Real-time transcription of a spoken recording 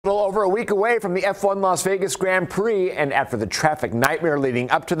A little over a week away from the F1 Las Vegas Grand Prix, and after the traffic nightmare leading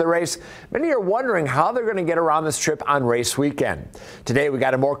up to the race, many are wondering how they're going to get around this trip on race weekend. Today we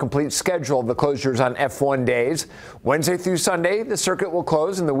got a more complete schedule of the closures on F1 days. Wednesday through Sunday, the circuit will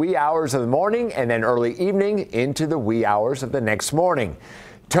close in the wee hours of the morning and then early evening into the wee hours of the next morning.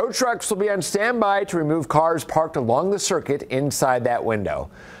 Tow trucks will be on standby to remove cars parked along the circuit inside that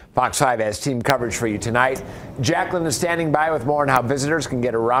window. Fox 5 has team coverage for you tonight. Jacqueline is standing by with more on how visitors can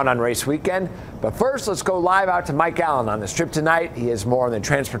get around on race weekend. But first, let's go live out to Mike Allen on the Strip tonight. He has more on the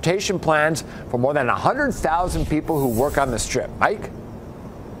transportation plans for more than 100,000 people who work on the Strip. Mike?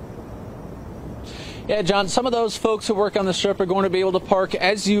 Yeah, John, some of those folks who work on the Strip are going to be able to park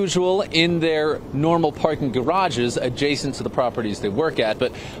as usual in their normal parking garages adjacent to the properties they work at.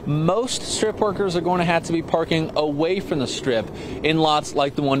 But most Strip workers are going to have to be parking away from the Strip in lots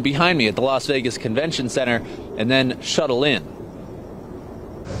like the one behind me at the Las Vegas Convention Center and then shuttle in.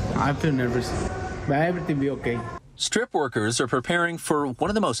 I feel nervous, but everything will be okay. Strip workers are preparing for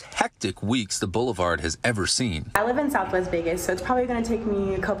one of the most hectic weeks the Boulevard has ever seen. I live in Southwest Vegas, so it's probably going to take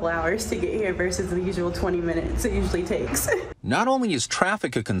me a couple hours to get here versus the usual 20 minutes it usually takes. Not only is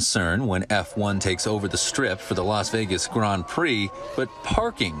traffic a concern when F1 takes over the Strip for the Las Vegas Grand Prix, but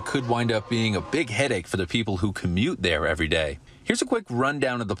parking could wind up being a big headache for the people who commute there every day. Here's a quick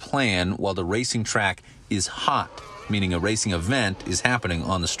rundown of the plan while the racing track is hot, meaning a racing event is happening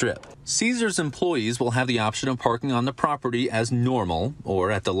on the Strip. Caesars employees will have the option of parking on the property as normal,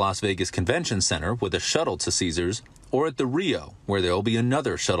 or at the Las Vegas Convention Center with a shuttle to Caesars, or at the Rio, where there will be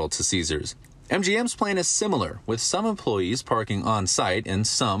another shuttle to Caesars. MGM's plan is similar, with some employees parking on site and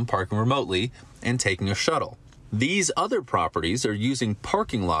some parking remotely and taking a shuttle. These other properties are using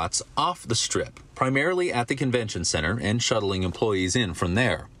parking lots off the Strip, primarily at the Convention Center, and shuttling employees in from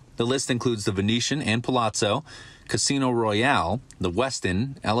there. The list includes the Venetian and Palazzo, Casino Royale, the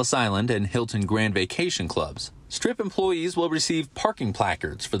Westin, Ellis Island, and Hilton Grand Vacation Clubs. Strip employees will receive parking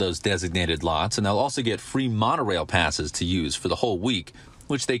placards for those designated lots, and they'll also get free monorail passes to use for the whole week,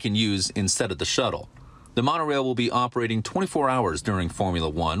 which they can use instead of the shuttle. The monorail will be operating 24 hours during Formula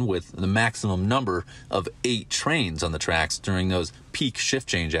One, with the maximum number of 8 trains on the tracks during those peak shift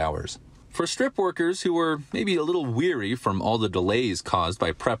change hours. For Strip workers who were maybe a little weary from all the delays caused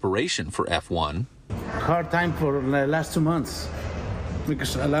by preparation for F1, Hard time for the last 2 months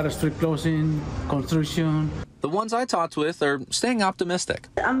because a lot of Strip closing, construction. the ones I talked with are staying optimistic.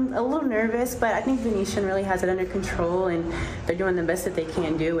 I'm a little nervous, but I think Venetian really has it under control, and they're doing the best that they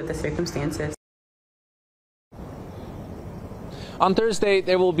can do with the circumstances. On Thursday,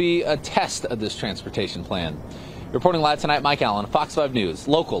 there will be a test of this transportation plan. Reporting live tonight, Mike Allen, Fox 5 News,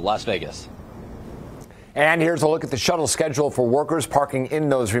 local Las Vegas. And here's a look at the shuttle schedule for workers parking in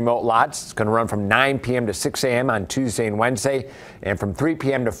those remote lots. It's going to run from 9 p.m. to 6 a.m. on Tuesday and Wednesday, and from 3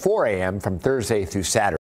 p.m. to 4 a.m. from Thursday through Saturday.